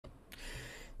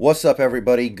What's up,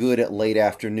 everybody? Good late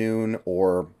afternoon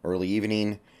or early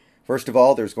evening. First of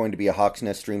all, there's going to be a Hawks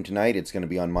Nest stream tonight. It's going to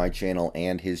be on my channel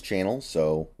and his channel,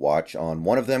 so watch on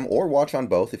one of them or watch on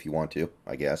both if you want to,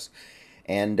 I guess.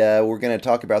 And we're going to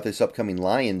talk about this upcoming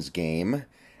Lions game.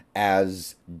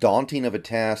 As daunting of a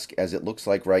task as it looks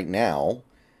like right now,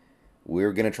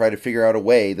 we're going to try to figure out a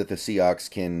way that the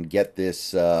Seahawks can get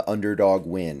this underdog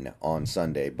win on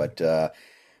Sunday. But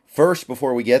first,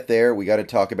 before we get there, we got to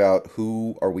talk about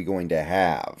who are we going to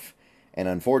have. And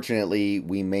unfortunately,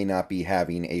 we may not be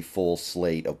having a full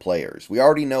slate of players. We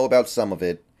already know about some of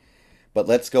it, but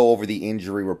let's go over the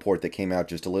injury report that came out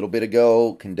just a little bit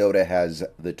ago. Condotta has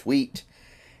the tweet,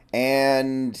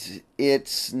 and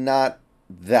it's not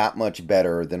that much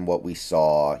better than what we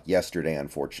saw yesterday,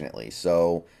 unfortunately.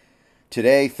 So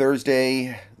today,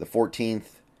 Thursday, the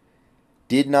 14th,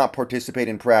 did not participate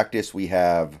in practice. We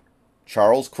have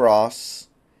Charles Cross,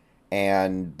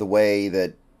 and the way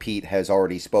that Pete has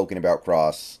already spoken about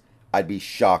Cross, I'd be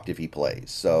shocked if he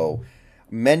plays. So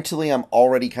mentally, I'm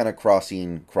already kind of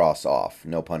crossing Cross off,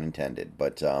 no pun intended,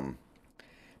 but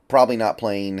probably not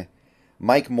playing.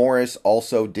 Mike Morris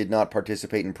also did not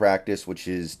participate in practice, which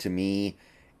is, to me,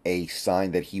 a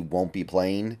sign that he won't be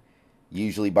playing.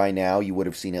 Usually by now, you would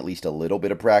have seen at least a little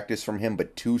bit of practice from him,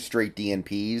 but 2 straight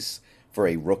DNPs for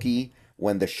a rookie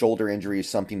when the shoulder injury is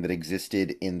something that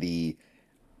existed in the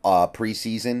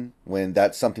preseason, when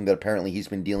that's something that apparently he's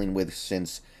been dealing with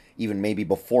since even maybe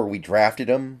before we drafted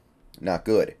him. Not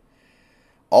good.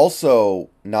 Also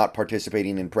not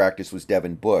participating in practice was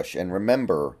Devin Bush. And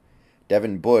remember,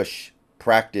 Devin Bush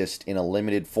practiced in a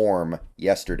limited form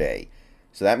yesterday.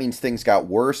 So that means things got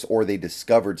worse or they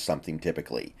discovered something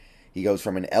typically. He goes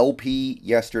from an LP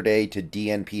yesterday to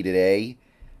DNP today.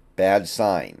 Bad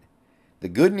sign. The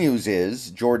good news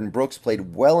is Jordan Brooks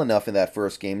played well enough in that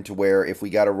first game to where if we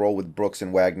got to roll with Brooks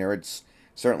and Wagner, it's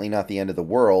certainly not the end of the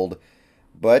world.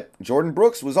 But Jordan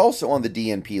Brooks was also on the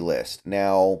DNP list.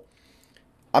 Now,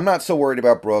 I'm not so worried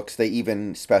about Brooks. They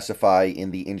even specify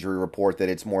in the injury report that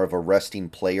it's more of a resting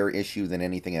player issue than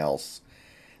anything else.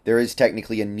 There is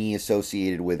technically a knee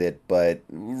associated with it, but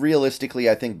realistically,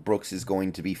 I think Brooks is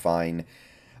going to be fine.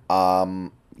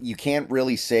 You can't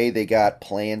really say they got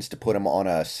plans to put him on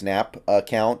a snap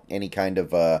account, any kind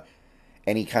of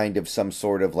some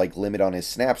sort of like limit on his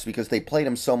snaps, because they played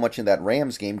him so much in that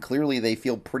Rams game. Clearly, they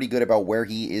feel pretty good about where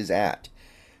he is at.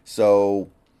 So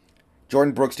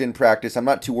Jordan Brooks didn't practice. I'm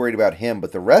not too worried about him,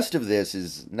 but the rest of this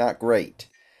is not great.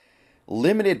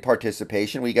 Limited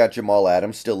participation. We got Jamal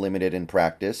Adams still limited in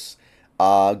practice.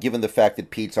 Given the fact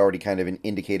that Pete's already kind of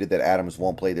indicated that Adams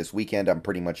won't play this weekend, I'm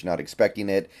pretty much not expecting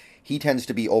it. He tends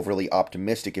to be overly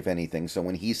optimistic, if anything. So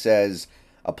when he says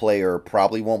a player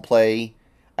probably won't play,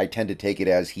 I tend to take it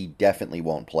as he definitely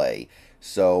won't play.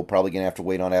 So probably going to have to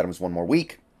wait on Adams one more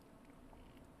week.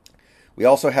 We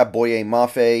also have Boye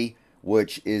Mafe,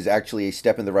 which is actually a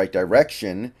step in the right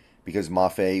direction because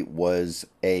Mafe was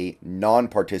a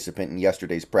non-participant in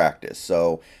yesterday's practice.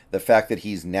 So the fact that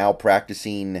he's now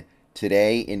practicing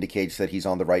today indicates that he's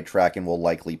on the right track and will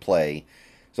likely play.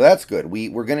 So that's good.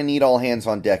 We're going to need all hands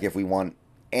on deck if we want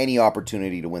any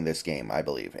opportunity to win this game, I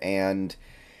believe. And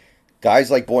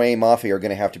guys like Boye Mafe are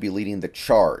going to have to be leading the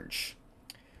charge.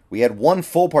 We had one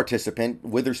full participant,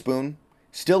 Witherspoon,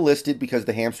 still listed because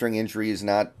the hamstring injury is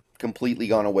not completely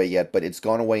gone away yet, but it's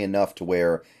gone away enough to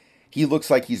where he looks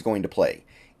like he's going to play.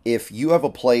 If you have a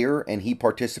player and he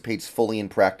participates fully in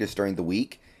practice during the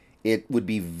week, it would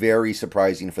be very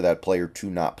surprising for that player to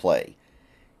not play.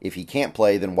 If he can't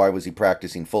play, then why was he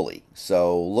practicing fully?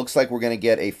 So looks like we're going to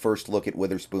get a first look at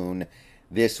Witherspoon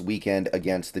this weekend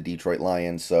against the Detroit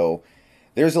Lions. So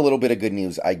there's a little bit of good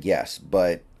news, I guess,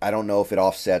 but I don't know if it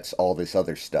offsets all this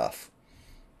other stuff.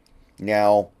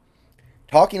 Now,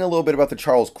 talking a little bit about the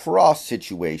Charles Cross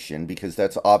situation, because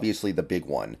that's obviously the big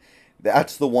one.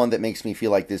 That's the one that makes me feel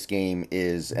like this game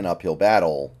is an uphill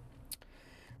battle.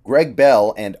 Greg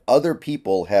Bell and other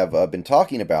people have been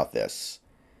talking about this.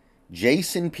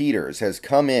 Jason Peters has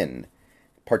come in,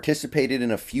 participated in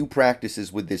a few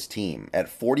practices with this team at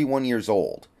 41 years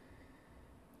old,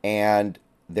 and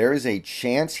there is a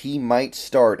chance he might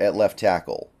start at left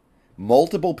tackle.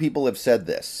 Multiple people have said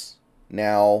this.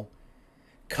 Now,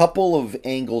 couple of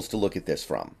angles to look at this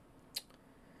from.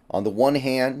 On the one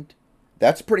hand,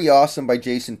 that's pretty awesome by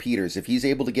Jason Peters. If he's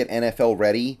able to get NFL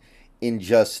ready in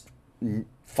just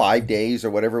 5 days or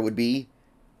whatever it would be,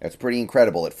 that's pretty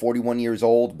incredible. At 41 years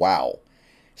old, wow.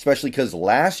 Especially because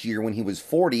last year when he was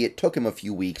 40, it took him a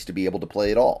few weeks to be able to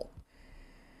play at all.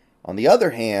 On the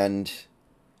other hand,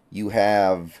 you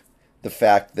have the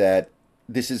fact that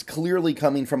this is clearly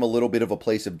coming from a little bit of a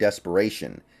place of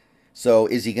desperation. So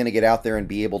is he going to get out there and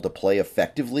be able to play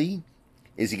effectively?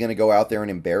 Is he going to go out there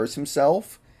and embarrass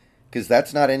himself? Because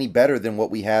that's not any better than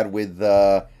what we had with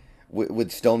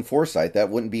Stone Forsythe. That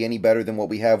wouldn't be any better than what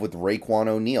we have with Raekwon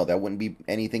O'Neal. That wouldn't be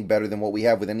anything better than what we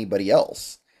have with anybody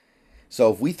else.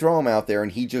 So if we throw him out there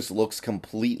and he just looks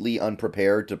completely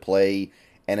unprepared to play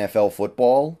NFL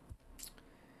football,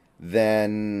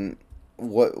 then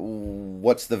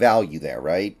what's the value there,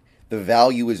 right? The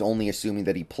value is only assuming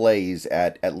that he plays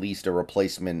at least a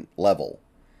replacement level.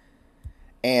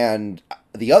 And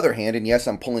the other hand, and yes,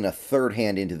 I'm pulling a third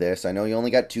hand into this. I know you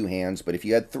only got two hands, but if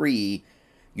you had three,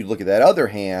 you'd look at that other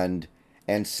hand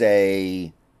and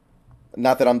say,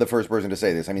 not that I'm the first person to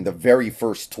say this, I mean the very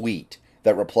first tweet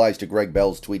that replies to Greg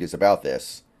Bell's tweet is about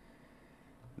this.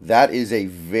 That is a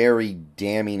very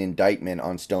damning indictment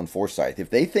on Stone Forsythe.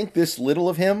 If they think this little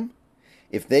of him,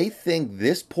 if they think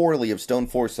this poorly of Stone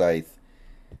Forsythe,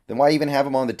 then why even have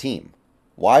him on the team?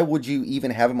 Why would you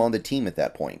even have him on the team at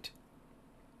that point?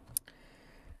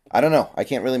 I don't know. I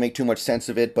can't really make too much sense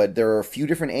of it, but there are a few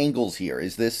different angles here.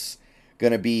 Is this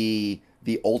going to be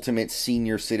the ultimate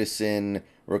senior citizen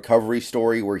recovery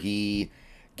story where he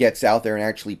gets out there and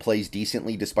actually plays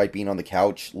decently despite being on the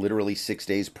couch literally 6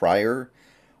 days prior?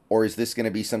 Or is this going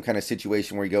to be some kind of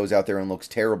situation where he goes out there and looks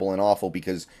terrible and awful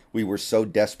because we were so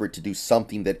desperate to do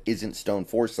something that isn't Stone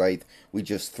Forsythe, we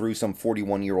just threw some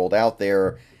 41-year-old out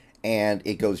there and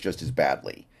it goes just as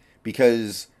badly?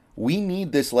 Because we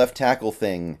need this left tackle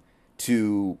thing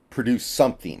to produce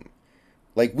something.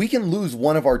 Like, we can lose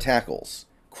one of our tackles,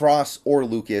 Cross or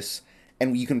Lucas,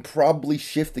 and you can probably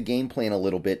shift the game plan a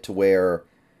little bit to where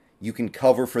you can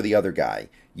cover for the other guy.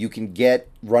 You can get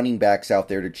running backs out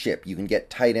there to chip. You can get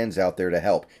tight ends out there to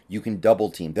help. You can double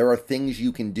team. There are things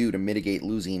you can do to mitigate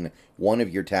losing one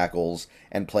of your tackles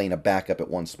and playing a backup at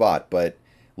one spot. But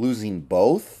losing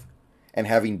both and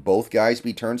having both guys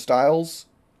be turnstiles,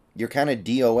 you're kind of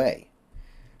DOA.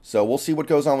 So we'll see what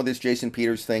goes on with this Jason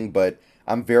Peters thing, but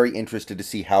I'm very interested to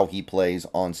see how he plays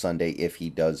on Sunday if he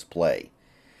does play.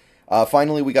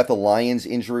 Finally, we got the Lions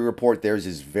injury report. Theirs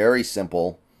is very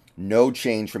simple. No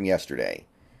change from yesterday.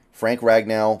 Frank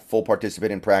Ragnow, full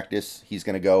participant in practice. He's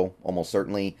going to go, almost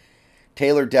certainly.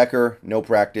 Taylor Decker, no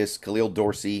practice. Khalil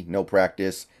Dorsey, no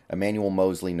practice. Emmanuel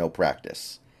Mosley, no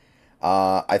practice.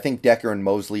 I think Decker and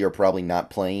Mosley are probably not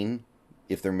playing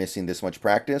if they're missing this much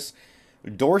practice.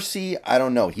 Dorsey, I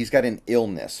don't know. He's got an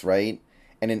illness, right?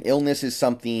 And an illness is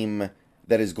something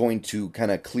that is going to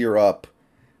kind of clear up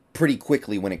pretty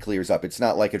quickly when it clears up. It's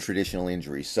not like a traditional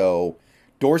injury. So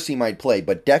Dorsey might play,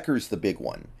 but Decker's the big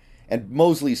one. And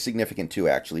Mosley's significant too,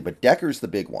 actually, but Decker's the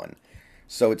big one.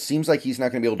 So it seems like he's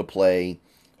not going to be able to play.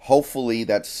 Hopefully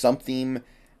that's something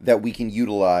that we can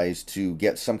utilize to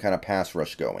get some kind of pass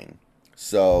rush going.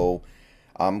 So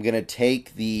I'm going to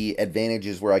take the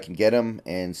advantages where I can get them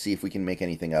and see if we can make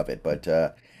anything of it.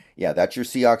 But yeah, that's your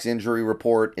Seahawks injury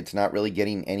report. It's not really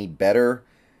getting any better.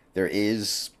 There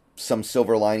is some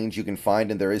silver linings you can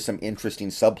find, and there is some interesting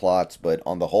subplots, but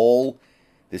on the whole,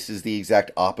 this is the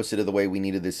exact opposite of the way we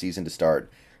needed this season to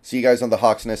start. See you guys on the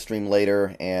Hawks Nest stream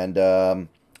later, and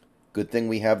good thing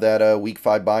we have that Week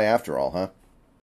 5 bye after all, huh?